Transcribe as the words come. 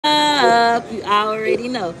I already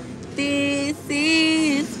know. This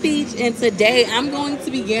is Peach, and today I'm going to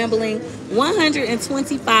be gambling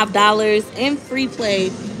 $125 in free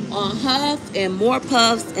play on Huff and More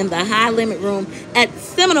Puffs in the high limit room at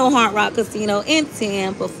Seminole Hard Rock Casino in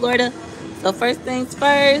Tampa, Florida. So first things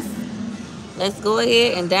first, let's go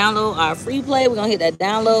ahead and download our free play. We're gonna hit that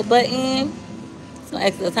download button. So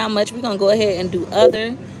ask us how much. We're gonna go ahead and do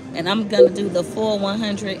other, and I'm gonna do the full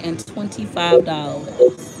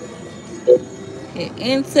 $125. Hit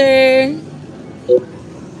enter.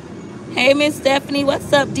 Hey, Miss Stephanie,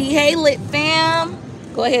 what's up, D? Hey, Lit Fam.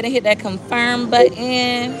 Go ahead and hit that confirm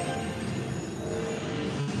button.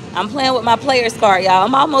 I'm playing with my players card, y'all.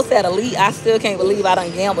 I'm almost at elite. I still can't believe I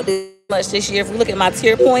done gambled this much this year. If we look at my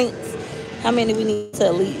tier points, how many we need to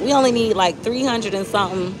elite? We only need like 300 and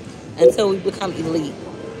something until we become elite.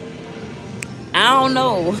 I don't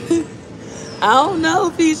know. I don't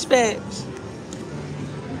know, Peach Patch.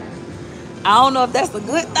 I don't know if that's a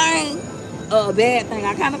good thing or a bad thing.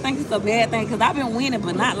 I kind of think it's a bad thing because I've been winning,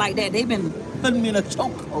 but not like that. They've been putting me in a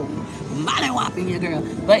chokehold, molly whopping your girl.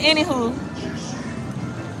 But anywho,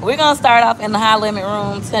 we're gonna start off in the high limit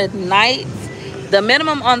room tonight. The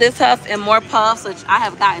minimum on this Huff and More Puffs, which I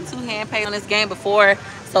have gotten 2 hand pay on this game before,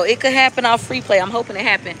 so it could happen off free play. I'm hoping it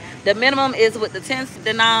happen. The minimum is with the 10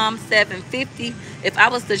 denom $7.50. If I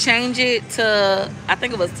was to change it to, I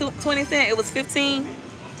think it was 20 cents, it was 15.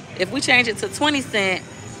 If we change it to 20 cents,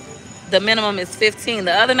 the minimum is 15.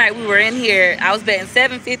 The other night we were in here, I was betting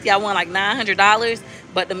 $7.50. I won like $900,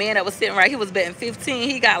 but the man that was sitting right here was betting 15.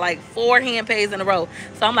 He got like 4 hand pays in a row.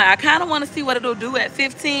 So I'm like, I kind of want to see what it'll do at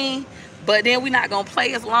 15, but then we're not gonna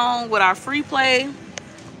play as long with our free play.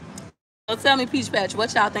 So tell me, Peach Patch,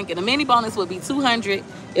 what y'all thinking? The mini bonus would be 200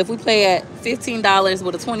 if we play at $15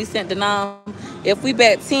 with a 20 cent denom. If we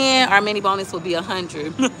bet 10, our mini bonus would be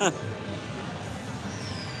 100.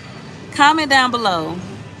 Comment down below.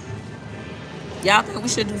 Y'all think we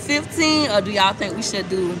should do 15 or do y'all think we should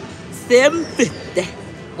do 750?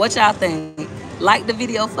 What y'all think? Like the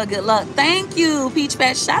video for good luck. Thank you, Peach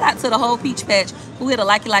Patch. Shout out to the whole Peach Patch who hit a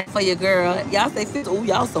like for your girl. Y'all say 50. Oh,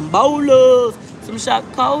 y'all some bowlers. Some shot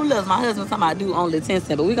colas. My husband talking about do only 10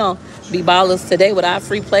 cents. But we're going to be ballers today with our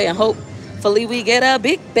free play. And hopefully we get a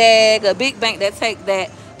big bag, a big bank that take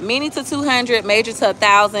that mini to 200, major to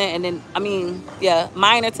 1,000. And then,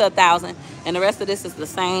 minor to 1,000. And the rest of this is the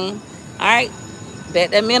same. All right. Bet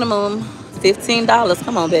that minimum $15.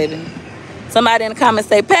 Come on, baby. Somebody in the comments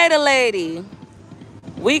say, pay the lady.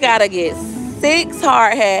 We got to get 6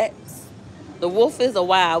 hard hats. The wolf is a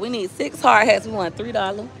wild. We need 6 hard hats. We want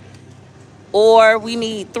 $3. Or we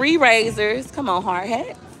need 3 razors. Come on, hard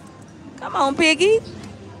hat. Come on, piggy.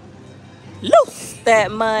 Loose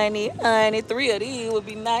that money, honey. 3 of these would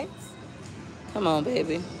be nice. Come on,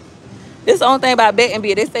 baby. This is the only thing about betting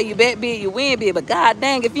big. They say you bet big, you win big. But god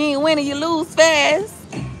dang, if you ain't winning, you lose fast.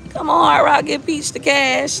 Come on, Hard Rock, get Peach the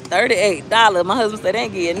cash. $38. My husband said they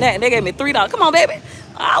ain't getting that. They gave me $3. Come on, baby.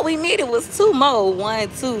 All we needed was 2 more. 1,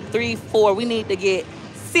 2, 3, 4. We need to get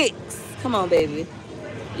 6. Come on, baby.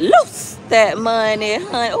 Loose that money,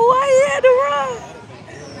 honey. Oh, I had to run.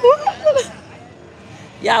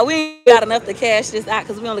 Y'all, we ain't got enough to cash this out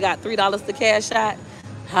because we only got $3 to cash out.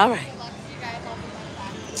 All right.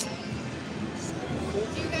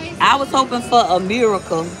 I was hoping for a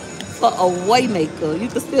miracle, for a waymaker. You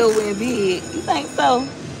could still win big. You think so?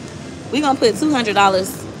 We're going to put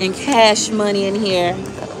 $200 in cash money in here.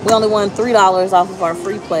 We only won $3 off of our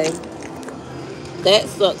free play. That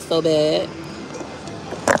sucks so bad.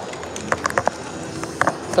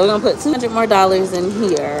 So we're going to put $200 more in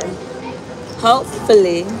here.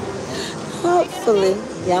 Hopefully.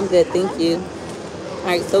 Yeah, I'm good. Thank you. All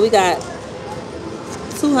right, so we got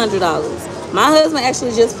 $200. My husband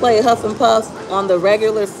actually just played Huff and Puff on the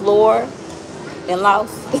regular floor and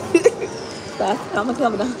lost. So I'm gonna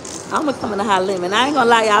come in the high limit. I ain't gonna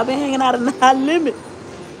lie, y'all, I've been hanging out in the high limit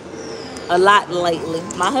a lot lately.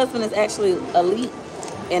 My husband is actually elite,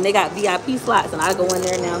 and they got VIP slots, and I go in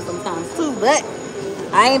there now sometimes too. But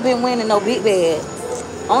I ain't been winning no big bags.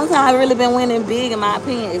 Only time I've really been winning big, in my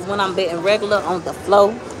opinion, is when I'm betting regular on the flow.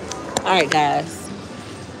 All right, guys.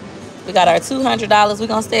 We got our $200. We're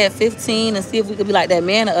going to stay at 15 and see if we could be like that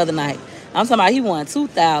man the other night. I'm talking about he won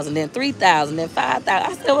 2,000, then 3,000, then 5,000.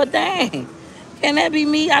 I said, well, dang. Can that be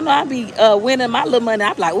me? I know I be winning my little money.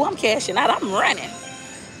 I'm like, oh, I'm cashing out. I'm running.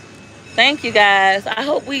 Thank you, guys. I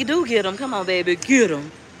hope we do get them. Come on, baby. Get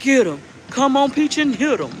them. Get them. Come on, Peach, and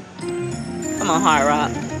hit them. Come on, Hard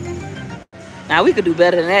Rock. Now, we could do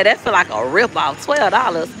better than that. That feel like a rip-off.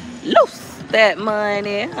 $12. Loose that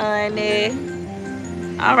money, honey.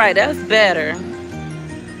 All right, that's better.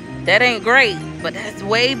 That ain't great, but that's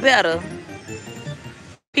way better.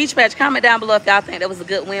 Peach Patch, comment down below if y'all think that was a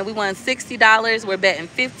good win. We won $60. We're betting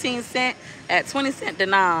 15 cents at 20 cent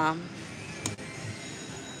denom.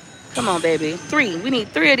 Come on, baby. 3. We need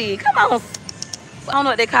 3 of these. Come on. I don't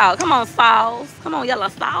know what they call it. Come on, sauce. Come on, yellow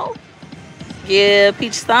sauce. Give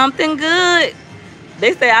Peach something good.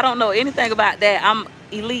 They say I don't know anything about that. I'm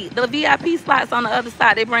elite. The VIP slots on the other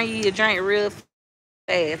side, they bring you your drink real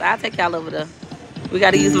fast. I'll take y'all over there. We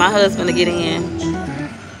got to use my husband to get in.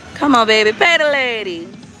 Come on, baby. Pay the lady.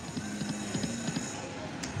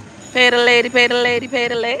 Pay the lady, pay the lady, pay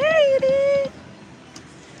the lady.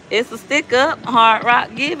 It's a stick up. Hard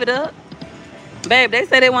Rock, give it up. Babe, they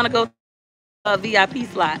say they want to go to VIP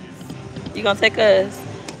slots. You gonna take us?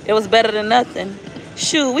 It was better than nothing.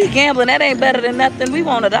 Shoot, we gambling. That ain't better than nothing. We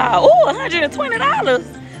want it all. Ooh,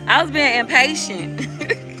 $120. I was being impatient.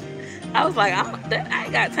 I was like, I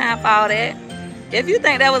ain't got time for all that. If you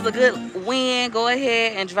think that was a good win, go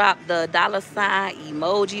ahead and drop the $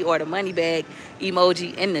 emoji or the money bag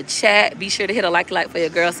emoji in the chat. Be sure to hit a like for your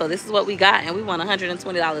girl. So this is what we got, and we won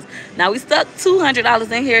 $120. Now we stuck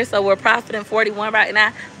 $200 in here, so we're profiting 41 right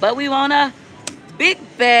now. But we want a big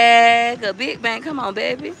bag, a big bag. Come on,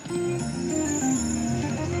 baby.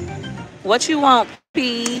 What you want,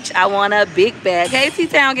 Peach? I want a big bag. Hey,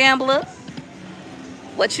 T-Town Gambler.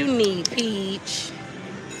 What you need, Peach?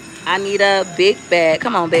 I need a big bag.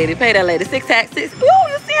 Come on, baby. Pay that lady. 6 hacks, 6. Ooh,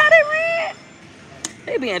 you see how they ran?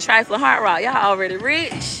 They being trifling Hard Rock. Y'all already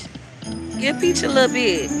rich. Give Peach a little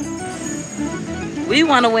bit. We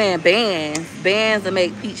want to win bands. Bands to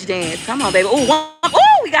make Peach dance. Come on, baby. Ooh, ooh,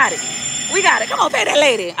 we got it. We got it. Come on, pay that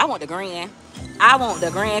lady. I want the grand. I want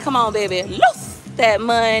the grand. Come on, baby. Loose that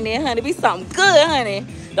money, honey. Be something good, honey.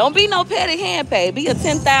 Don't be no petty hand pay. Be a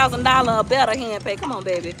 $10,000 or better hand pay. Come on,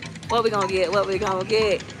 baby. What we gonna get? What we gonna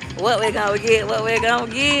get? What we gonna get? What we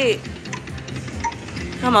gonna get?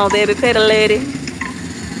 Come on, baby. Pay the lady.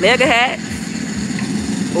 Mega hat.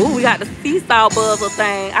 Ooh, we got the seesaw buzzer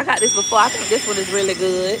thing. I got this before. I think this one is really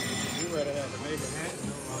good.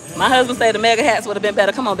 My husband said the mega hats would have been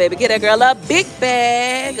better. Come on, baby. Get that girl a big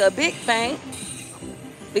bag, a big bank.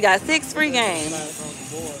 We got 6 free games.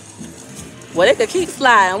 Well, they could keep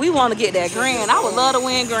sliding. We want to get that grand. I would love to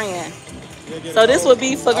win grand. So this would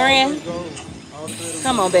be for grand.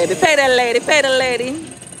 Come on, baby. Pay that lady. Pay the lady.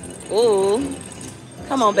 Ooh.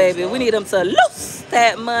 Come on, baby. We need them to loose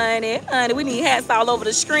that money. Honey, we need hats all over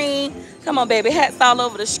the screen. Come on, baby. Hats all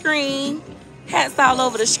over the screen. Hats all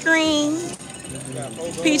over the screen.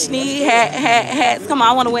 Peach need hats. Come on,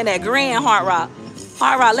 I want to win that grand, Hard Rock.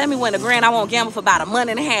 Hard Rock, let me win the grand. I won't gamble for about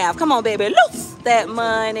 $1.50. Come on, baby. Loose that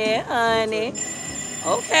money, honey.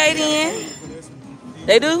 Okay, then.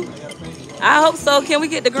 They do? I hope so. Can we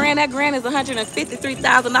get the grand? That grand is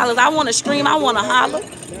 $153,000. I want to scream. I want to holler.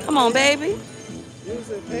 Come on, baby.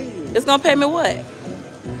 It's going to pay me what?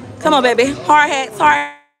 Come on, baby. Hard hats,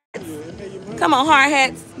 hard hats. Come on, hard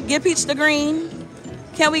hats. Give Peach the green.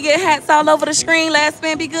 Can we get hats all over the screen? Last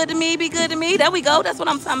spin, be good to me, be good to me. There we go. That's what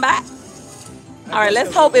I'm talking about. All right,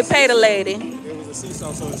 let's hope it pay the lady.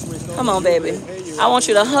 Come on, baby. I want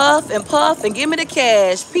you to huff and puff and give me the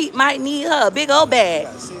cash. Pete might need her a big old bag.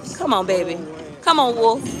 Come on, baby. Come on,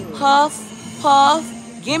 Wolf. Huff, puff,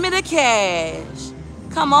 give me the cash.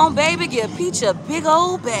 Come on, baby. Give Peach a big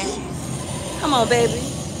old bag. Come on, baby.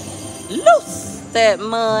 Loose that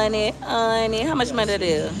money, honey. How much money that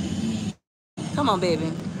is? Come on,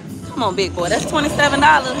 baby. Come on, big boy. That's $27.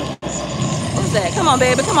 What's that? Come on,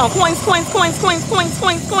 baby. Come on. Coins, coins, coins, coins, coins,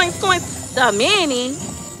 coins, coins, coins. The mini.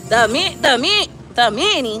 The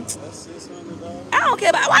mini. I don't care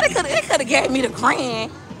about why they could have gave me the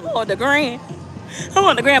grand. I want the grand. I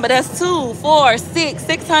want the grand, but that's 2, 4, 6,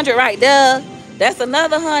 600 right there. That's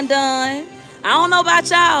another $100. I don't know about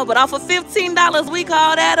y'all, but off of $15, we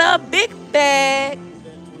call that a big bag.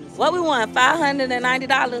 What we want?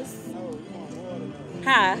 $590.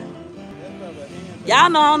 Huh? Y'all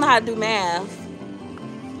know I don't know how to do math.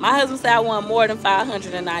 My husband said I won more than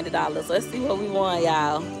 $590. Let's see what we won,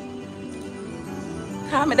 y'all.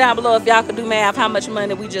 Comment down below if y'all could do math, how much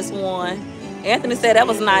money we just won. Anthony said that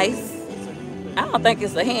was nice. I don't think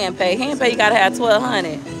it's a hand pay. Hand pay, you gotta have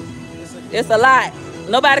 $1,200. It's a lot.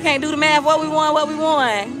 Nobody can't do the math. What we won, what we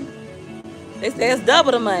won. They say it's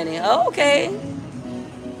double the money. Okay.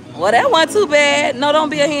 Well, that wasn't too bad. No, don't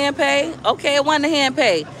be a hand pay. Okay, it wasn't a hand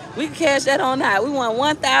pay. We can cash that on out. We won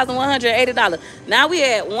 $1,180. Now we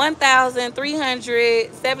at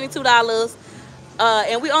 $1,372.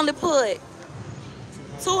 And we only put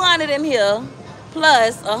 $200 in here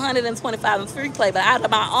plus $125 in free play. But out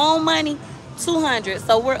of my own money, $200.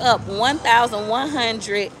 So we're up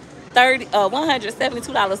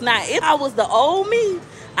 $1,172. Now, if I was the old me,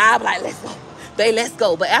 I'd be like, let's go. Baby, let's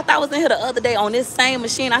go. But after I was in here the other day on this same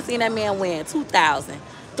machine, I seen that man win 2,000,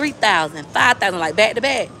 3,000, 5,000, like back to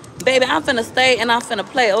back. Baby, I'm finna stay and I'm finna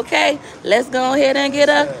play, okay? Let's go ahead and get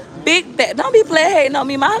a big bet. Don't be playing hating on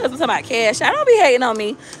me. My husband talking about cash. I don't be hating on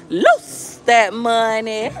me. Loose that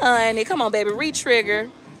money, honey. Come on, baby. Re-trigger.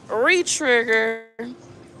 Re-trigger.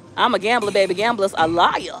 I'm a gambler, baby. Gamblers are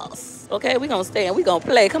liars. Okay, we gonna stay and we gonna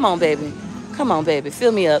play. Come on, baby. Come on, baby.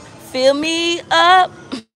 Fill me up. Fill me up.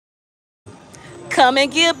 Come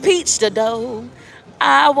and give Peach the dough.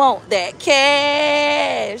 I want that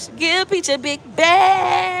cash. Give Peach a big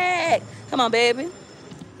bag. Come on, baby.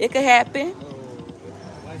 It could happen.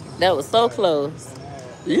 That was so close.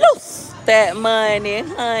 Loose that money,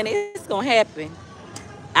 honey. It's gonna happen.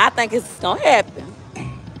 I think it's gonna happen.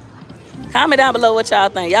 Comment down below what y'all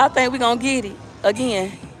think. Y'all think we gonna get it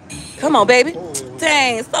again? Come on, baby.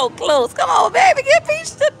 Dang, so close. Come on, baby. Get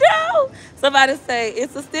Peach the dough. Somebody say,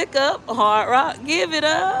 it's a stick up. Hard Rock, give it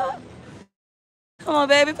up. Come on,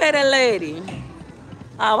 baby. Pay that lady.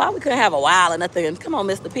 Oh, why we couldn't have a while or nothing? Come on,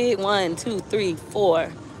 Mr. Pig. 1, 2, 3,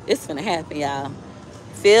 4. It's finna happen, y'all.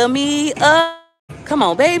 Fill me up. Come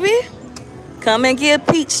on, baby. Come and give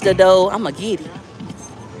Peach the dough. I'ma get it.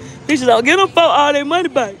 Peach don't get them for all their money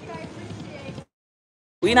back.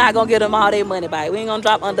 We not gonna get them all their money back. We ain't gonna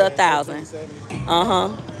drop under 1,000.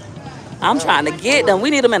 I'm trying to get them.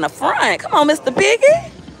 We need them in the front. Come on, Mr. Piggy.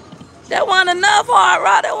 That wasn't enough, Hard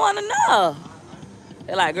Rock. That wasn't enough.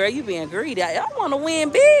 They're like, girl, you being greedy. Y'all want to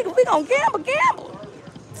win big. We gonna gamble.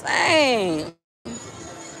 Dang.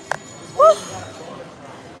 Woo.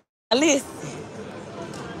 Listen.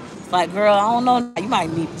 It's like, girl, I don't know. You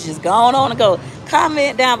might need to just go on and go.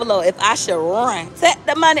 Comment down below if I should run. Take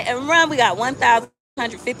the money and run. We got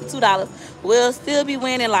 $1,152. We'll still be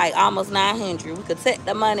winning like almost 900. We could take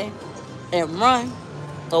the money and run,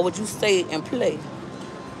 or would you stay and play?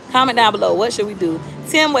 Comment down below. What should we do?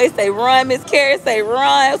 Tim Way say run. Miss Carrie say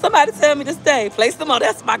run. Somebody tell me to stay. Play some more.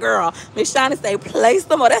 That's my girl. Miss Shawnee say play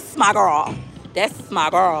some more. That's my girl. That's my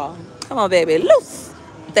girl. Come on, baby. Loose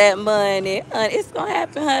that money. It's gonna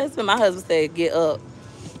happen, husband. My husband said get up.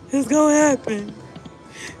 It's gonna happen.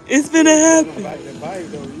 It's finna happen.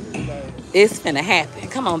 It's finna happen.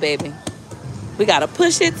 Come on, baby. We gotta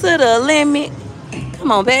push it to the limit. Come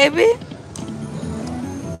on, baby.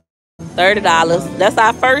 $30. That's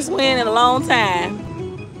our first win in a long time.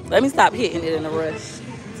 Let me stop hitting it in a rush.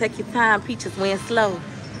 Take your time, Peaches. Win slow.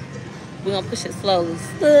 We're gonna push it slowly.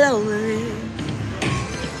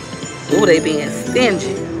 Ooh, they being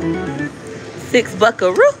stingy. $6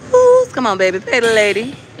 buckaroos. Come on, baby. Pay the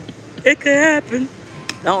lady. It could happen.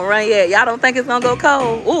 Don't run yet. Y'all don't think it's gonna go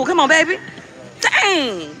cold. Ooh, come on, baby.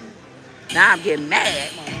 Dang. Now I'm getting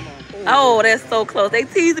mad. Oh, that's so close. They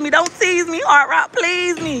teasing me. Don't tease me, Hard Rock.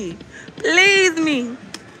 Please me. Please me.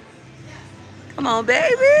 Come on,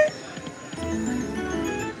 baby.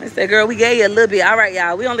 They said, girl, we gave you a little bit. All right,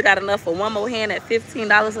 y'all. We only got enough for one more hand at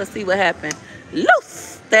 $15. Let's see what happened.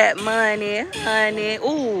 Loose that money, honey.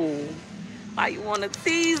 Ooh. Why you want to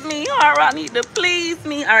tease me? Hard Rock need to please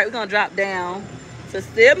me. All right, we're going to drop down to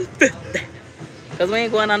 $750. Because we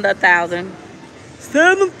ain't going under 1,000.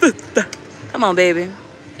 $750. Come on, baby.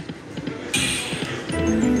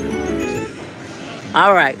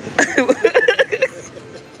 All right.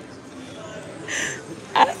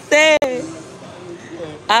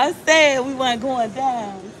 I said we weren't going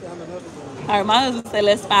down. All right, my husband said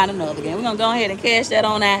let's find another game. We're going to go ahead and cash that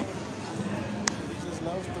on that.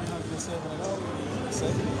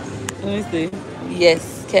 Let me see.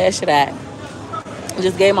 Yes, cash it out. I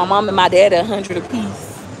just gave my mom and my dad 100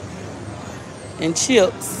 apiece. And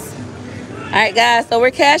chips. All right, guys, so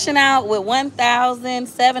we're cashing out with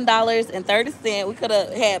 $1,007.30. We could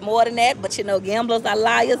have had more than that, but you know, gamblers are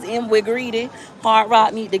liars and we're greedy. Hard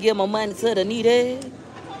Rock need to give my money to the needy.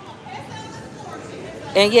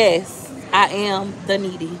 And yes, I am the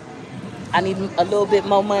needy. I need a little bit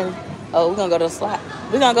more money. Oh, we're going to go to the slot.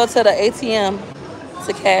 We're going to go to the ATM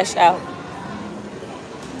to cash out.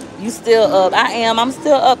 You still up? I am. I'm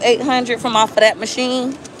still up 800 from off of that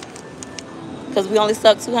machine. Because we only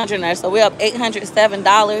stuck 200 in there. So we're up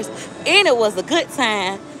 $807. And it was a good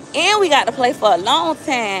time. And we got to play for a long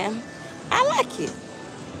time. I like it.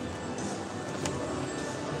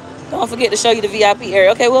 Don't forget to show you the VIP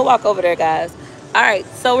area. Okay, we'll walk over there, guys. All right,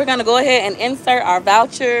 so we're going to go ahead and insert our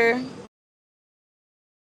voucher.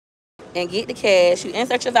 And get the cash. You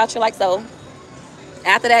insert your voucher like so.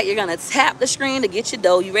 After that, you're going to tap the screen to get your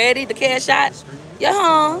dough. You ready? The cash out?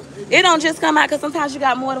 Yeah, it don't just come out because sometimes you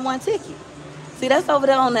got more than one ticket. See, that's over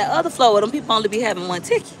there on that other floor where them people only be having one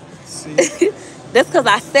ticket. That's because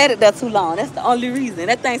I set it there too long. That's the only reason.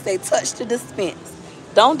 That thing say touch to dispense.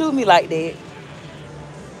 Don't do me like that.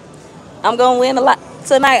 I'm gonna win a lot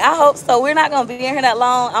tonight. I hope so. We're not gonna be in here that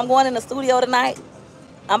long. I'm going in the studio tonight.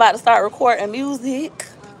 I'm about to start recording music.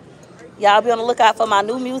 Y'all be on the lookout for my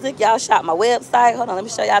new music. Y'all shop my website. Hold on, let me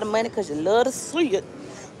show y'all the money because you love to see it.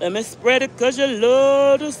 Let me spread it because you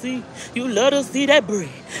love to see. You love to see that bread.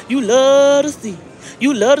 You love to see.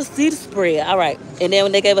 You love to see the spread. All right. And then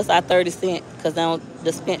when they gave us our 30 cents, because the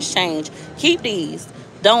dispense change, keep these.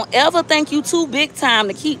 Don't ever think you too big time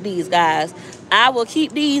to keep these, guys. I will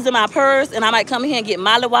keep these in my purse, and I might come in here and get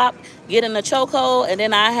mollywop, get in the chokehold, and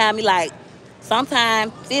then I have me like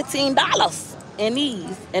sometimes $15 in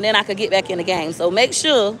these, and then I could get back in the game. So make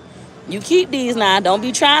sure you keep these now. Don't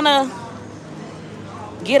be trying to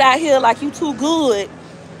get out here like you too good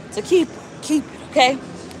to keep it, okay?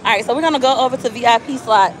 All right, so we're gonna go over to VIP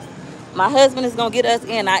slot. My husband is gonna get us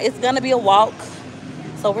in. Now it's gonna be a walk,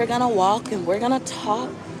 so we're gonna walk and we're gonna talk.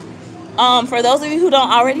 For those of you who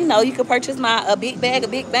don't already know, you can purchase a big bag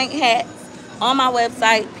of Big Bank hats on my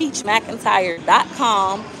website,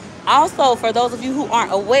 peachmcintyre.com. Also, for those of you who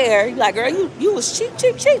aren't aware, you're like, girl, you was cheap.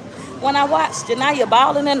 When I watched you, now you're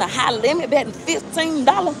balling in the high limit betting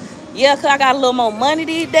 $15. Yeah, because I got a little more money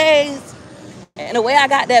these days. And the way I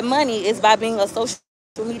got that money is by being a social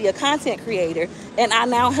media content creator. And I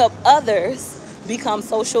now help others become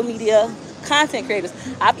social media content creators.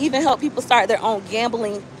 I've even helped people start their own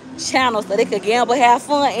gambling channels so they could gamble, have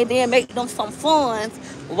fun, and then make them some funds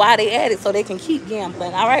while they at it so they can keep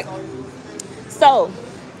gambling. All right. So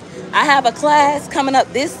I have a class coming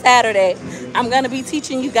up this Saturday. I'm going to be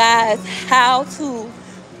teaching you guys how to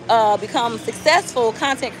become successful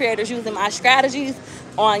content creators using my strategies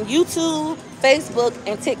on YouTube, Facebook,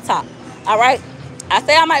 and TikTok. All right. I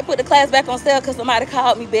say I might put the class back on sale because somebody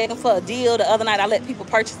called me begging for a deal the other night. I let people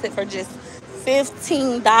purchase it for just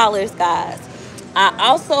 $15, guys. I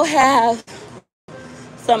also have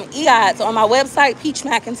some e-guides on my website,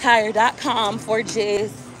 peachmcintyre.com, for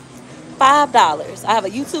just $5. I have a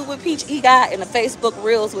YouTube with Peach e-guide and a Facebook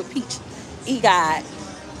Reels with Peach e-guide.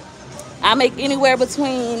 I make anywhere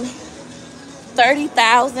between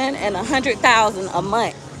 $30,000 and $100,000 a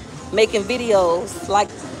month making videos like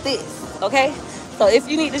this, okay? So if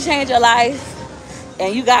you need to change your life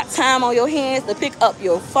and you got time on your hands to pick up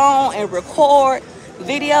your phone and record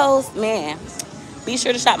videos, man, be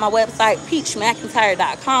sure to shop my website,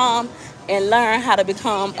 peachmcintyre.com, and learn how to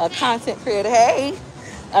become a content creator. Hey,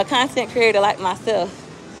 a content creator like myself.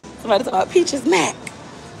 Somebody talking about Peach's Mac.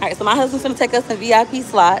 All right, so my husband's gonna take us in VIP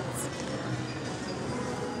slots.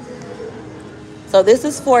 So this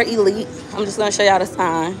is for Elite. I'm just gonna show y'all the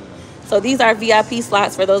sign. So these are VIP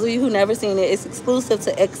slots. For those of you who never seen it, it's exclusive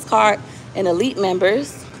to X Card and Elite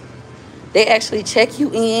members. They actually check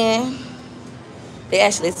you in. They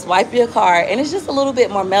actually swipe your card, and it's just a little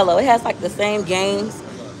bit more mellow. It has like the same games.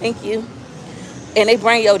 Thank you. And they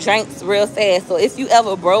bring your drinks real fast. So if you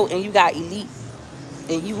ever broke and you got Elite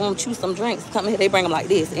and you want to choose some drinks, come here. They bring them like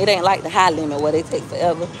this. It ain't like the high limit where they take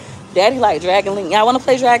forever. Daddy like Dragon Link. Y'all want to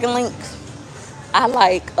play Dragon Link? I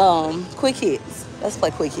like Quick Hits. Let's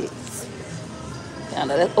play Quick Hits.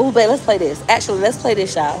 Oh, babe, let's play this. Actually, let's play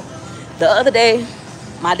this, y'all. The other day,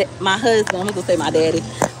 my husband, I'm gonna say my daddy.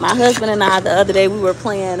 My husband and I, the other day, we were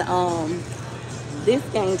playing this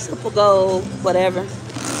game, Triple Gold, whatever.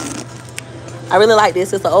 I really like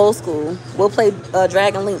this. It's an old school. We'll play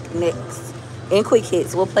Dragon Link next. And Quick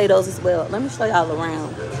Hits. We'll play those as well. Let me show y'all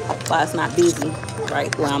around while it's not busy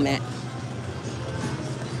right where I'm at.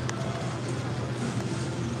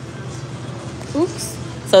 Oops.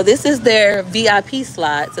 So this is their VIP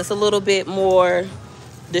slots. It's a little bit more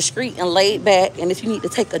discreet and laid back. And if you need to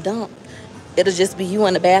take a dump, it'll just be you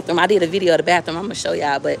in the bathroom. I did a video of the bathroom. I'm going to show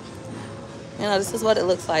y'all. But, you know, this is what it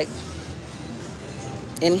looks like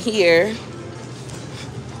in here.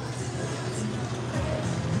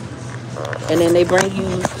 And then they bring you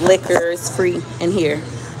liquors free in here.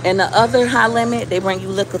 And the other high limit, they bring you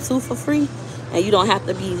liquor too for free. And you don't have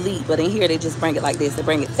to be Elite. But in here, they just bring it like this. They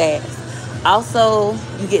bring it fast. Also,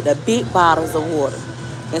 you get the big bottles of water.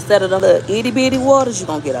 Instead of the little itty bitty waters, you're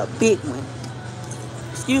going to get a big one.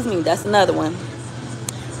 Excuse me, that's another one.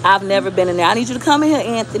 I've never been in there. I need you to come in here,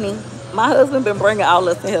 Anthony. My husband been bringing all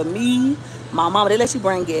us in here. Me, my mama, they let you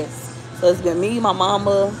bring guests. So it's been me, my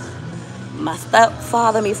mama, my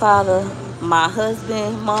stepfather, my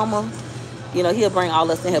husband, mama. You know, he'll bring all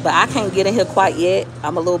us in here. But I can't get in here quite yet.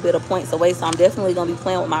 I'm a little bit of points away, so I'm definitely going to be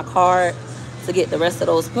playing with my card to get the rest of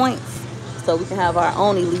those points so we can have our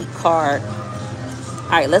own Elite card. All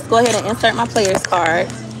right, let's go ahead and insert my player's card.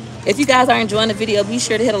 If you guys are enjoying the video, be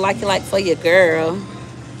sure to hit a like for your girl.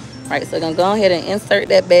 All right, so we're going to go ahead and insert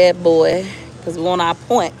that bad boy because we want our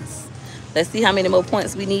points. Let's see how many more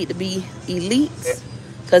points we need to be Elite.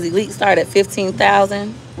 because Elite started at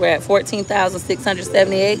 15,000. We're at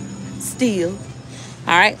 14,678 still.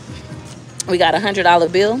 All right, we got a $100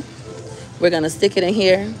 bill. We're gonna stick it in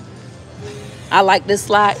here. I like this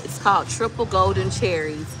slot. It's called Triple Golden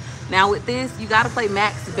Cherries. Now with this, you gotta play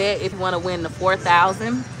max bet if you wanna win the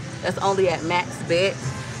 4,000. That's only at max bet.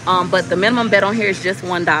 But the minimum bet on here is just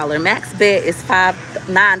 $1. Max bet is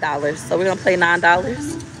 $9. So we're gonna play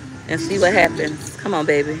 $9 and see what happens. Come on,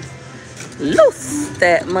 baby. Loose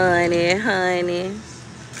that money, honey.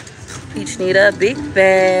 Peach need a big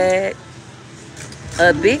bag.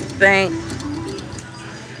 A big bank.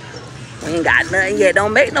 We ain't got nothing yet.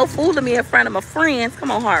 Don't make no fool of me in front of my friends. Come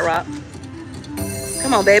on, Hard Rock.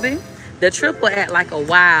 Come on, baby. The triple at like a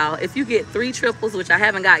wow. If you get 3 triples, which I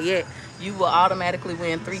haven't got yet, you will automatically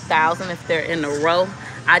win 3,000 if they're in a row.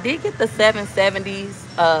 I did get the 770s,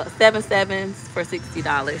 7 sevens for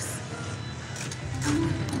 $60.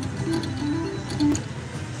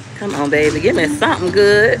 Come on, baby. Give me something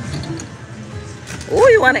good. Oh,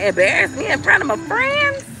 you want to embarrass me in front of my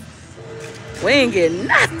friends? We ain't getting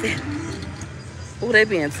nothing. Oh, they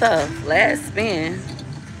being tough. Last spin.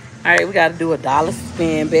 All right, we got to do a $1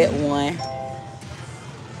 spin, bet 1.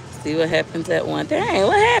 See what happens at 1. Dang,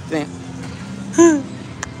 what happened?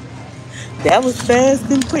 That was fast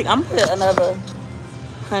and quick. I'm going to put another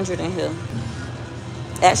 100 in here.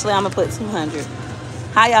 Actually, I'm going to put 200.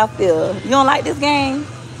 How y'all feel? You don't like this game?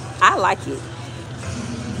 I like it.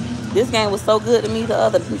 This game was so good to me the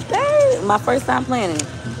other day. My first time playing it.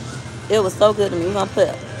 It was so good to me. We're going to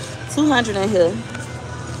put 200 in here.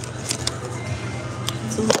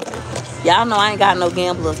 200. Y'all know I ain't got no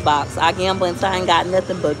gambler's box. I gamble until I ain't got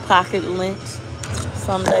nothing but pocket lynch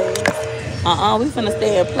some days. We finna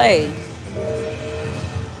stay and play.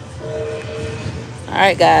 All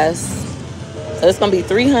right, guys. So it's gonna be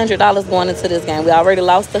 $300 going into this game. We already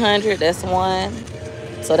lost 100. That's 1.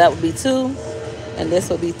 So that would be 2. And this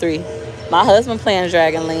would be 3. My husband playing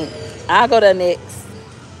Dragon Link. I'll go there next.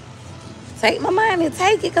 Take my money.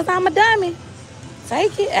 Take it because I'm a dummy.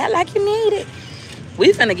 Take it. Act like you need it.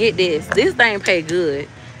 We finna get this. This thing pay good.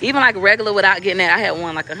 Even like regular without getting that. I had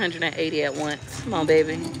one like 180 at once. Come on,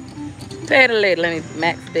 baby. Pay the lady. Let me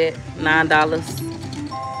max bet.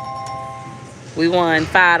 $9. We won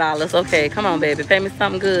 $5. Okay, come on, baby. Pay me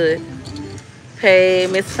something good. Pay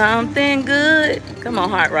me something good. Come on,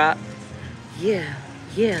 Hard Rock. Yeah,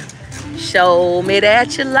 yeah. Show me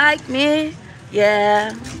that you like me.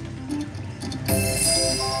 Yeah.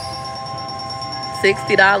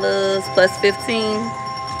 $60 plus 15.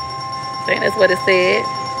 I think that's what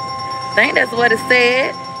it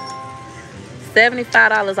said.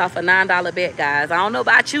 $75 off a $9 bet, guys. I don't know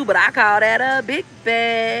about you, but I call that a big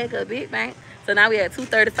bag, a big bank. So now we at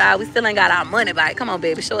 $235. We still ain't got our money back. Come on,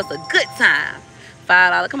 baby. Show us a good time.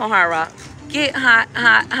 $5. Come on, Hard Rock. Get hot,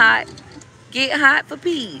 hot, hot. Get hot for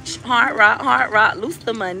Peach. Hard Rock. Loose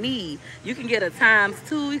the money. You can get a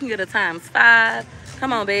 ×2. You can get a ×5.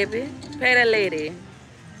 Come on, baby. Pay that lady.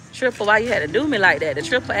 Triple, why you had to do me like that? The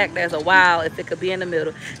triple act as a wow if it could be in the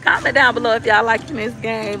middle. Comment down below if y'all liking this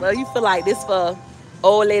game or you feel like this for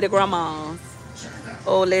old lady grandmas.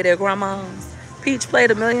 Old lady grandmas. Peach played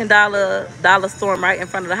 $1 million Dollar Storm right in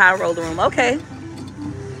front of the high roller room. Okay.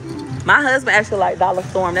 My husband actually like Dollar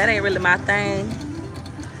Storm. That ain't really my thing.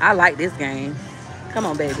 I like this game. Come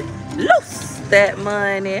on, baby. Loose that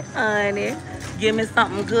money, honey. Give me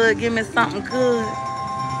something good. Give me something good.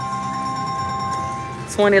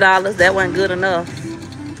 $20. That wasn't good enough.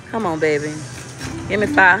 Come on, baby. Give me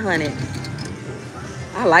 500.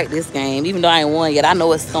 I like this game. Even though I ain't won yet, I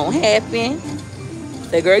know it's going to happen.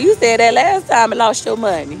 Say, girl, you said that last time and lost your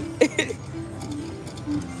money.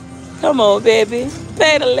 Come on, baby.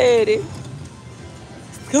 Pay the lady.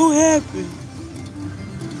 It's going to happen.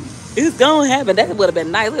 It's going to happen. That would have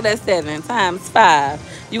been nice. Look at that 7 ×5.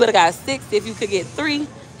 You would have got 60 if you could get 3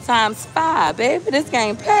 ×5, baby. This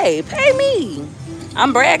game pay. Pay me.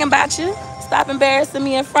 I'm bragging about you. Stop embarrassing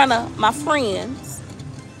me in front of my friends.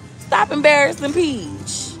 Stop embarrassing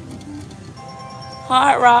Peach.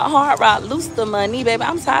 Hard Rock. Loose the money, baby.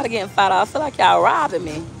 I'm tired of getting $5. I feel like y'all robbing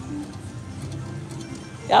me.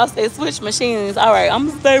 Y'all say switch machines. All right, I'm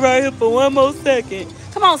going to stay right here for 1 more second.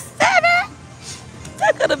 Come on, 7?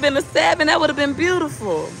 That could have been a 7. That would have been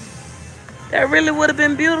beautiful. That really would have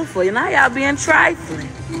been beautiful. You know, y'all being trifling.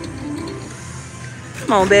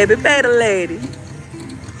 Come on, baby. Pay the lady.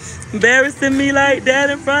 Embarrassing me like that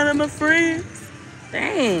in front of my friends.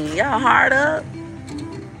 Dang, y'all hard up.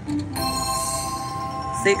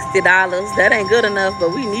 $60. That ain't good enough,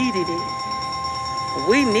 but we needed it.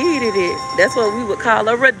 We needed it. That's what we would call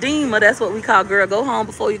a redeemer. That's what we call, girl, go home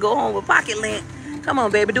before you go home with pocket lint. Come on,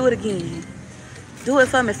 baby, do it again. Do it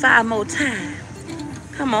for me 5 more times.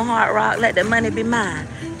 Come on, Hard Rock, let the money be mine.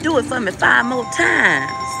 Do it for me 5 more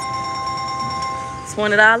times.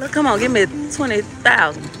 $20. Come on, give me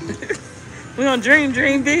 20,000. We're gonna dream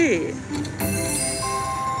big.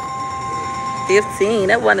 15.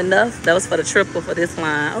 That wasn't enough. That was for the triple for this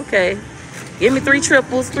line. Okay. Give me 3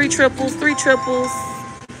 triples, 3 triples, 3 triples.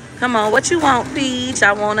 Come on, what you want, Peach?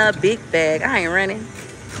 I want a big bag. I ain't running.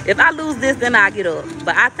 If I lose this, then I get up.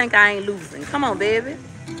 But I think I ain't losing. Come on, baby.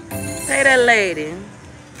 Pay that lady.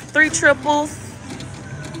 3 triples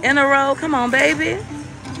in a row. Come on, baby.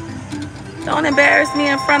 Don't embarrass me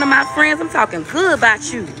in front of my friends. I'm talking good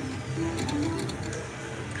about you.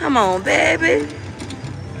 Come on, baby.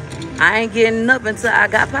 I ain't getting up until I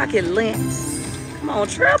got pocket lint. Come on,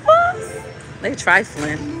 triples. They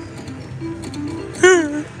trifling.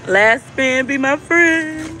 Last spin, be my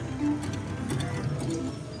friend.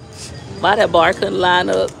 Why that bar couldn't line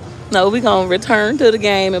up? No, we gonna return to the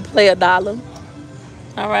game and play $1.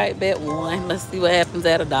 All right, bet 1. Let's see what happens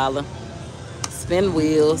at $1. Spin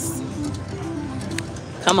wheels.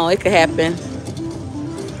 Come on, it could happen.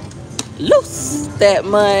 Loose that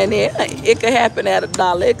money. It could happen at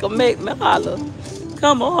 $1. It could make me holler.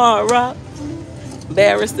 Come on, Hard Rock.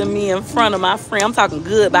 Embarrassing me in front of my friend. I'm talking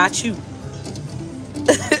good about you.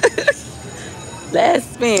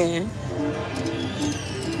 Last spin.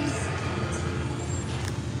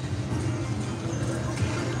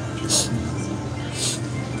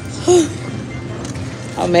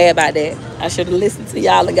 I'm mad about that. I should have listened to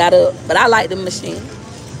y'all and got up. But I like the machine.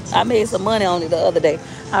 I made some money on it the other day.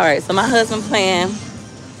 All right, so my husband playing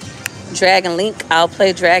Dragon Link. I'll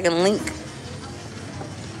play Dragon Link.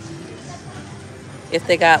 If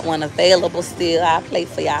they got one available still, I'll play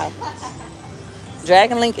for y'all.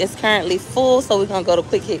 Dragon Link is currently full, so we're going to go to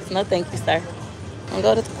Quick Hits. No, thank you, sir. I'm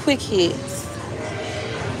going to go to Quick Hits.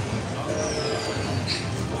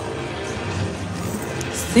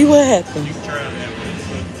 See what happens.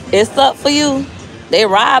 It's up for you. They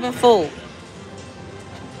robbing food.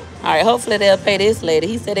 All right, hopefully they'll pay this lady.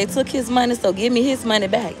 He said they took his money, so give me his money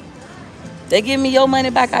back. They give me your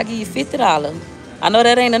money back, I'll give you $50. I know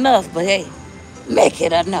that ain't enough, but hey, make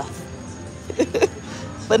it enough.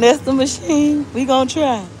 Finesse the machine. We gonna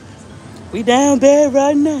try. We down bad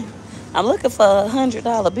right now. I'm looking for a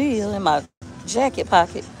 $100 bill in my jacket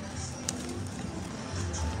pocket.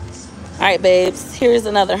 All right, babes, here's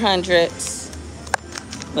another 100.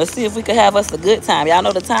 Let's see if we can have us a good time. Y'all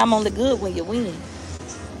know the time only good when you win.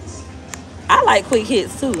 I like Quick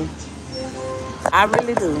Hits too. I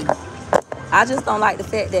really do. I just don't like the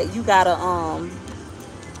fact that you gotta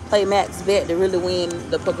play max bet to really win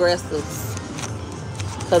the progressives.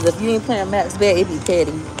 Cause if you ain't playing max bet, it be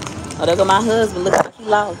petty. Oh, there go my husband looking like he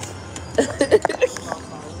lost.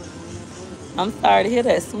 I'm sorry to hear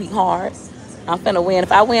that, sweetheart. I'm finna win.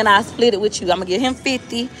 If I win, I'll split it with you. I'm gonna give him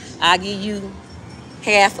 50. I'll give you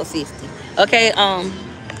half of 50. Okay,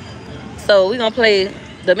 so we're gonna play.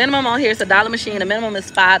 The minimum on here is $1 machine. The minimum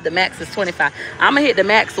is 5. The max is 25. I'm gonna hit the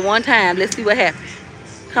max one time. Let's see what happens.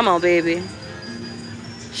 Come on, baby.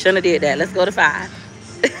 Shouldn't have did that. Let's go to 5.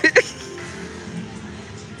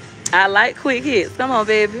 I like Quick Hits. Come on,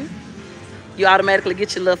 baby. You automatically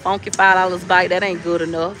get your little funky $5 bite. That ain't good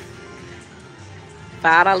enough.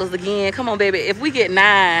 $5 again. Come on, baby. If we get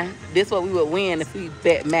 9, this is what we would win if we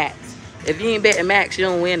bet max. If you ain't betting max, you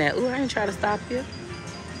don't win that. Ooh, I ain't trying to stop here.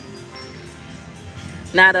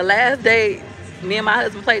 Now, the last day, me and my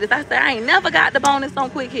husband played this, I said, I ain't never got the bonus on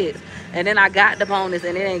Quick Hits. And then I got the bonus,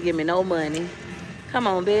 and it ain't give me no money. Come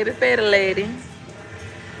on, baby. Pay the lady.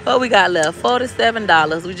 What we got left?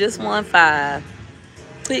 $47. We just won 5.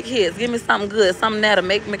 Quick Hits. Give me something good. Something that'll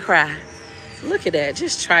make me cry. Look at that.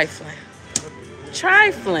 Just trifling.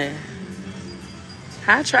 Trifling.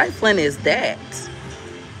 How trifling is that?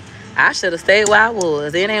 I should have stayed where I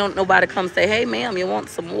was. Then ain't nobody come say, hey, ma'am, you want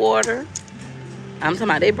some water? I'm talking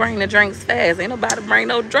about they bring the drinks fast. Ain't nobody bring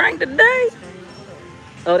no drink today.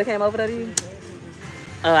 Oh, they came over there to you?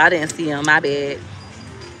 Oh, I didn't see them. My bad.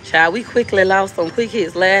 Child, we quickly lost on Quick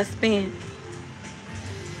Hits last spin.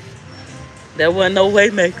 There wasn't no way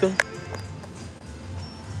maker.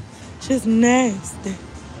 Just nasty.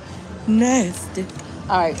 Nasty.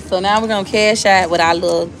 All right, so now we're going to cash out with our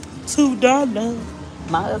little $2.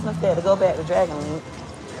 My husband said to go back to Dragon Link.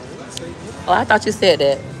 Oh, I thought you said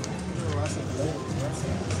that.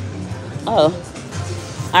 Oh.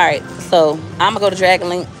 All right, so I'm going to go to Dragon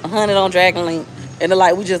Link, 100 on Dragon Link, and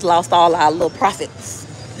like we just lost all our little profits.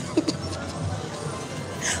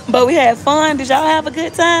 But we had fun. Did y'all have a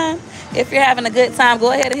good time? If you're having a good time,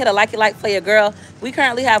 go ahead and hit a like for your girl. We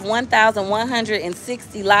currently have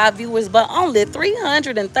 1,160 live viewers, but only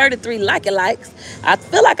 333 likes. I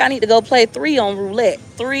feel like I need to go play 3 on roulette.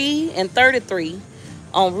 3 and 33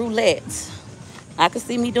 on roulette. I could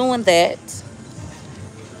see me doing that.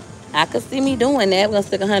 I could see me doing that. We're going to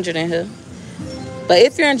stick 100 in here. But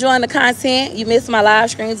if you're enjoying the content, you miss my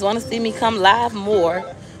live streams, want to see me come live more,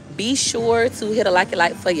 be sure to hit a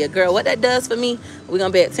like for your girl. What that does for me, we're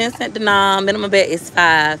going to bet 10 cent denom. Minimum bet is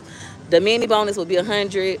 5. The mini bonus would be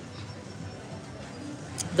 100.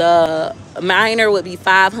 The minor would be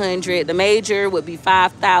 500. The major would be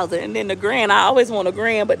 5,000. And then the grand, I always want a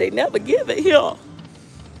grand, but they never give it here. I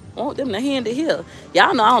want them to hand it here.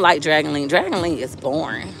 Y'all know I don't like Dragon Link. Dragon Link is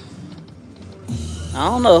boring. I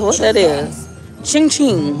don't know what that is. Ching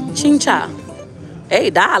ching. Ching cha.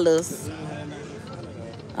 $8.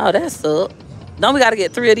 Oh, that's up. Don't we got to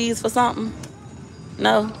get 3 of these for something?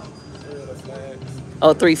 No?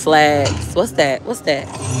 Oh, 3 flags. What's that? What's that?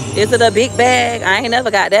 Is it a big bag? I ain't never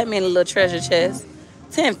got that many little treasure chests.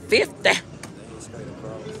 $10.50.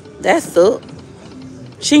 That's up.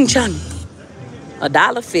 Ching chang.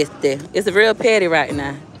 $1.50. It's real petty right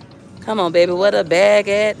now. Come on, baby. What a bag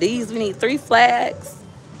at? These, we need 3 flags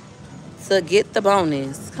to get the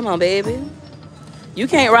bonus. Come on, baby. You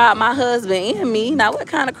can't rob my husband and me. Now, what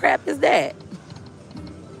kind of crap is that?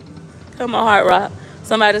 Come on, Hard Rock.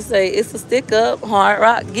 Somebody say, it's a stick up. Hard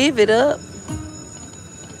Rock, give it up.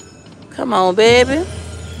 Come on, baby.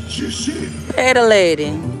 Pay the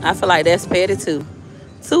lady. I feel like that's petty, too.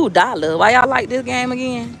 $2. Why y'all like this game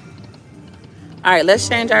again? All right, let's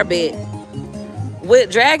change our bet.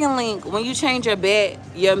 With Dragon Link, when you change your bet,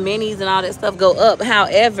 your minis and all that stuff go up.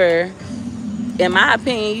 However, in my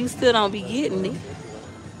opinion, you still don't be getting it.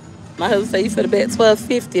 My husband say you for the bet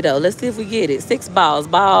 $12.50 though. Let's see if we get it. 6 balls.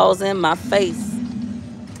 Balls in my face.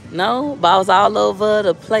 No, balls all over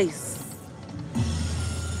the place.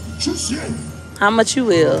 How much you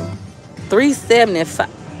will? $3.75.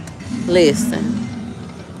 Listen.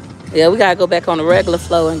 Yeah, we gotta go back on the regular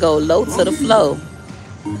flow and go low to the flow.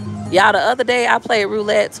 Y'all, the other day I played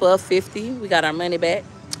roulette, $12.50. We got our money back.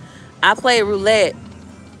 I played roulette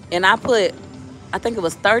and I put, I think it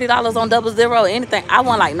was $30 on 00, anything. I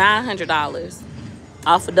won like $900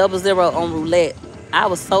 off of 00 on roulette. I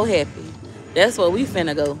was so happy. That's where we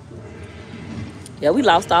finna go. Yeah, we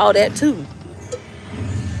lost all that too.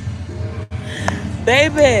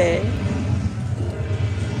 Baby.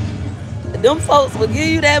 Them folks will give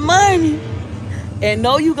you that money and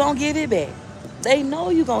know you gonna give it back. They know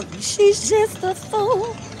you gonna, she's just a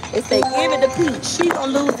fool. If they give it to Peach, she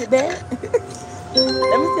gonna lose it back.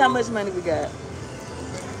 Let me see how much money we got.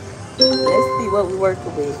 Let's see what we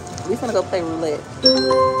working with. We finna go play roulette.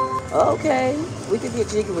 Okay, we could get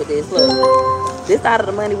jiggy with this. Look, this out of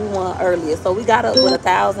the money we won earlier. So we got up with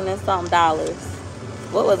 $1,000 and something.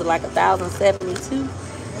 What was it, like $1,072?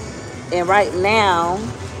 And right now,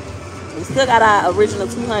 we still got our original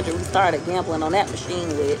 200 we started gambling on that machine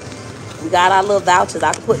with. We got our little vouchers.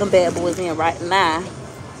 I can put them bad boys in right now.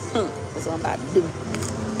 That's what I'm about to do.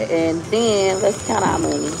 And then let's count our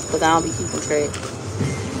money, because I don't be keeping track.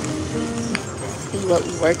 See what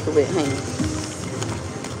we working with, honey.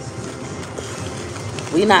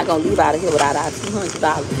 We not gonna leave out of here without our $200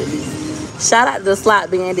 at least. Shout out to the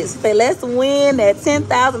slot bandits. Say, let's win that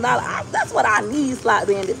 $10,000. That's what I need, slot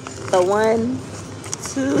bandits. So 1,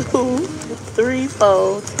 2, 3,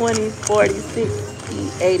 4, 20, 40,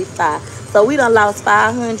 60, 85. So we done lost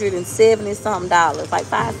 $570 something, like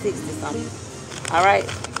 $560 something. All right.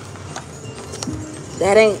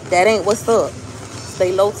 That ain't what's up.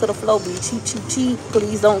 Stay low to the flow. Be cheap, cheap, cheap.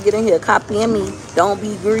 Please don't get in here copying me. Don't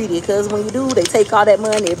be greedy, because when you do, they take all that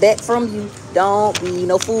money back from you. Don't be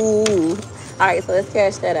no fool. All right, so let's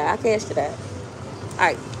cash that out. I cashed it out. All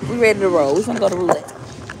right, we ready to roll. We're gonna go to roulette.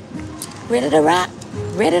 Ready to rock.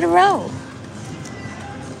 Ready to roll.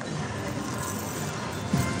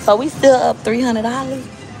 So we still up $300.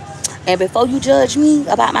 And before you judge me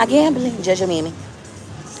about my gambling, judge your mammy,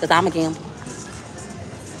 because I'm a gambler.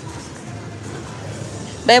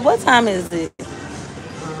 Babe, what time is it?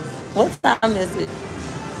 What time is it?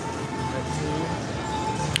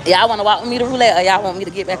 Y'all want to walk with me to roulette, or y'all want me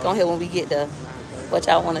to get back on here when we get there? What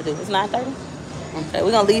y'all want to do? It's 9:30? Okay,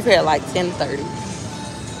 we're going to leave here at like 10:30.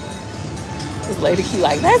 This lady keep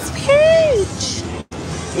like, that's Peach.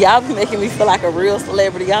 Y'all be making me feel like a real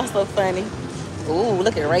celebrity. Y'all so funny. Ooh,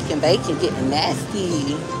 look at Rake and Bacon getting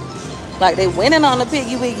nasty. Like they winning on the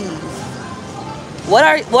Piggy Wiggies.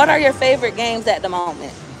 What are your favorite games at the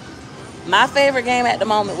moment? My favorite game at the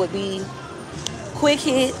moment would be Quick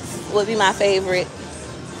Hits would be my favorite,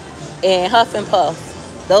 and Huff and Puff.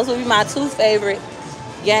 Those would be my 2 favorite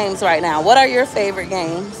games right now. What are your favorite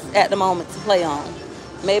games at the moment to play on?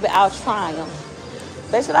 Maybe I'll try them.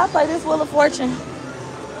 But should I play this Wheel of Fortune?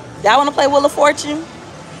 Y'all want to play Wheel of Fortune?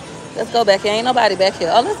 Let's go back here. Ain't nobody back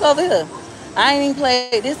here. Oh, let's go over here. I ain't even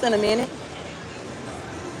played this in a minute.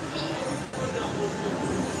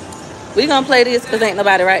 We gonna play this because ain't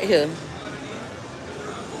nobody right here.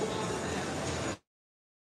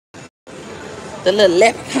 The little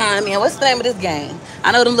leprechaun, man. What's the name of this game?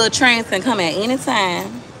 I know them little trains can come at any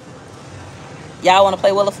time. Y'all want to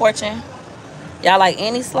play Wheel of Fortune? Y'all like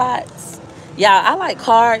any slots? Y'all, I like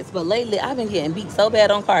cards, but lately I've been getting beat so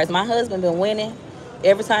bad on cards. My husband been winning.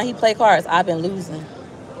 Every time he play cards, I've been losing.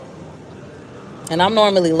 And I'm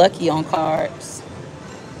normally lucky on cards.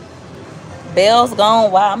 Bell's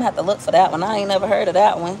Gone Wild. I'm gonna have to look for that one. I ain't never heard of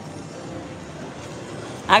that one.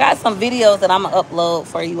 I got some videos that I'm gonna upload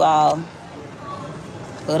for you all.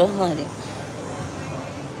 Put 100.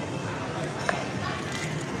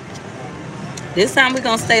 This time we're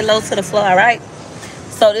gonna stay low to the floor, all right?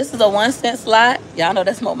 So this is a 1-cent slot. Y'all know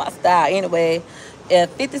that's more my style anyway.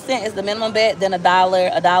 If 50 cents is the minimum bet, then $1,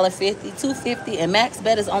 $1.50, $2.50, and max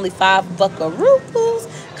bet is only $5 buckaroos.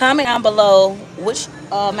 Comment down below which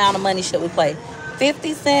amount of money should we play.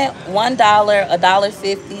 50 cents, $1, $1.50,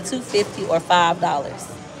 $2.50, or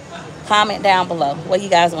 $5. Comment down below what you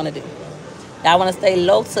guys want to do. Y'all want to stay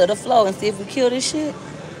low to the floor and see if we kill this shit?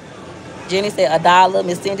 Jenny said $1.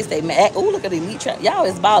 Miss Cindy said, ooh, look at the elite trap. Y'all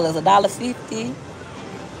is ballers. $1.50,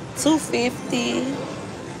 $2.50.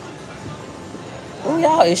 Ooh,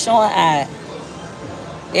 y'all is showing eye.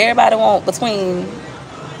 Everybody want between,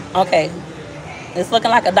 okay. It's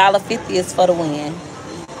looking like $1.50 is for the win.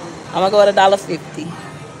 I'm gonna go at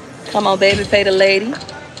 $1.50. Come on, baby, pay the lady.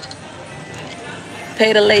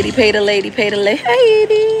 Pay the lady, pay the lady, pay the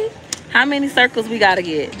lady. How many circles we gotta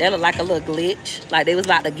get? That look like a little glitch. Like they was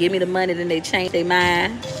about to give me the money, then they changed their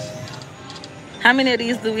mind. How many of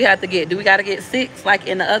these do we have to get? Do we gotta get 6 like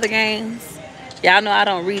in the other games? Y'all know I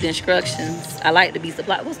don't read instructions. I like to be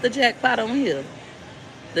supplied. What's the jackpot on here?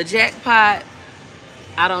 The jackpot,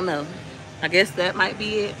 I don't know. I guess that might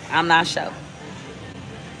be it. I'm not sure.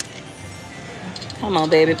 Come on,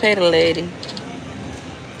 baby, pay the lady.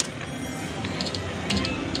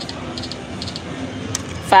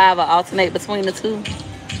 $5 will alternate between the two.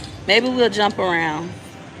 Maybe we'll jump around.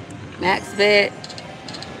 Max bet.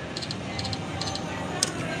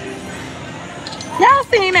 Y'all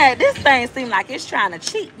seen that? This thing seems like it's trying to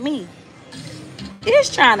cheat me. It's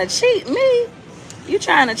trying to cheat me. You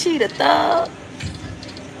trying to cheat a thug?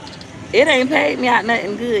 It ain't paid me out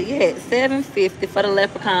nothing good yet. $7.50 for the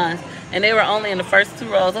leprechauns. And they were only in the first 2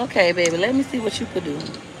 rows. Okay, baby, let me see what you could do.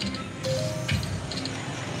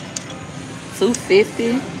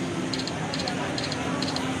 $2.50.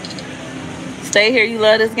 Stay here, you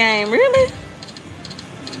love this game. Really?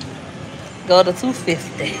 Go to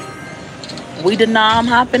 $2.50. We denom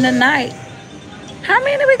hopping tonight. How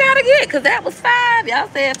many we gotta get? Cause that was 5. Y'all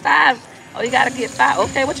said 5. Oh, you gotta get 5.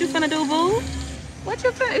 Okay, what you finna do, boo? What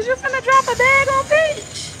you finna? Is you finna drop a bag on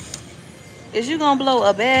Peach? Is you gonna blow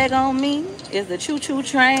a bag on me? Is the choo-choo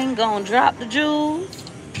train gonna drop the jewels?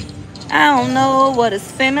 I don't know what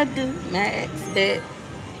it's finna do. Max bet.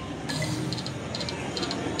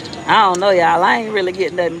 I don't know, y'all. I ain't really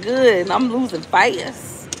getting nothing good. And I'm losing fast.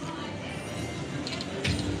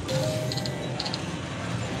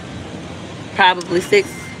 Probably 6.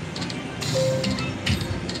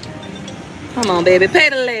 Come on, baby. Pay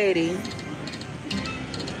the lady.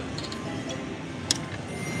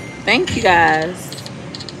 Thank you, guys.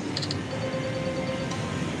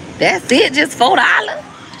 That's it. Just $4.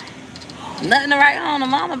 Nothing to write home to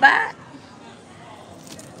mama about.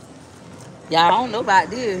 Y'all don't know about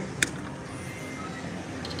this.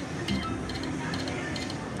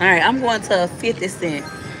 All right, I'm going to 50 cent.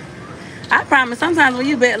 I promise sometimes when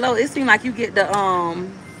you bet low, it seems like you get the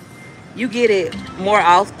you get it more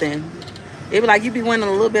often. It be like you be winning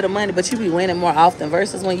a little bit of money, but you be winning more often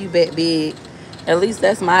versus when you bet big. At least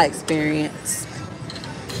that's my experience.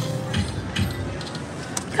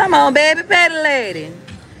 Come on, baby, pay the lady.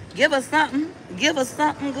 Give us something. Give us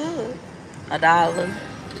something good. $1.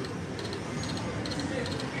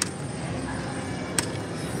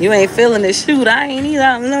 You ain't feeling it. Shoot, I ain't either.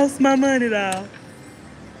 I lost my money, though.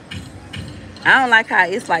 I don't like how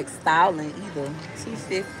it's like styling either.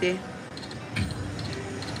 $2.50.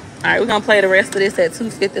 All right, we're gonna play the rest of this at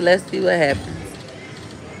 $2.50. Let's see what happens.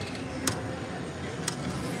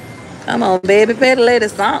 Come on, baby, pay the lady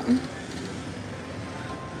something.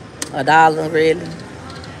 $1, really.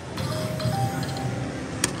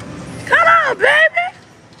 Come on, baby.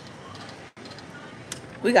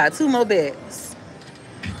 We got 2 more bets.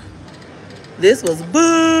 This was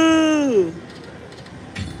boo.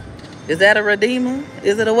 Is that a redeemer?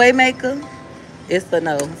 Is it a way maker? It's a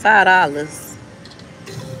no. $5.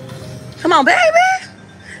 Come on, baby.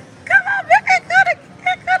 Come on, baby.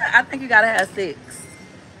 Get good. I think you gotta have 6.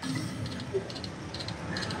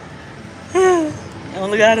 I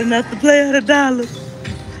only got enough to play at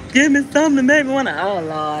 $1. Give me something to make me wanna. Oh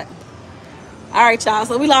Lord. All right, y'all.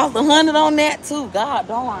 So we lost 100 on that too. God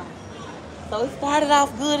darn. So it started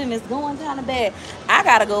off good and it's going kind of bad. I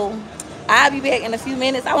gotta go. I'll be back in a few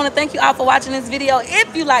minutes. I want to thank you all for watching this video.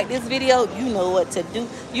 If you like this video, you know what to do.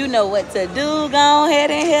 You know what to do. Go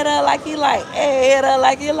ahead and hit her like you like. Hey, hit her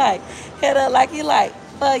like you like. Hit her like you like.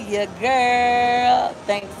 For your girl.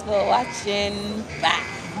 Thanks for watching. Bye.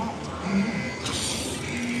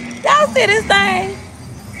 Y'all see this thing?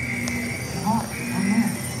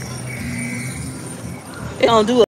 It don't do it.